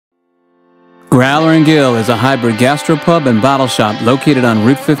Growler Gill is a hybrid gastropub and bottle shop located on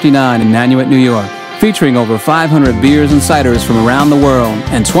Route 59 in Nanuet, New York, featuring over 500 beers and ciders from around the world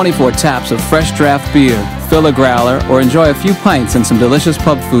and 24 taps of fresh draft beer. Fill a growler or enjoy a few pints and some delicious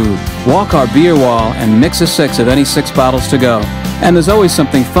pub food. Walk our beer wall and mix a 6 of any 6 bottles to go. And there's always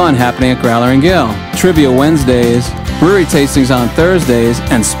something fun happening at Growler Gill. Trivia Wednesdays, brewery tastings on Thursdays,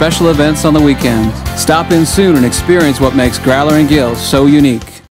 and special events on the weekends. Stop in soon and experience what makes Growler Gill so unique.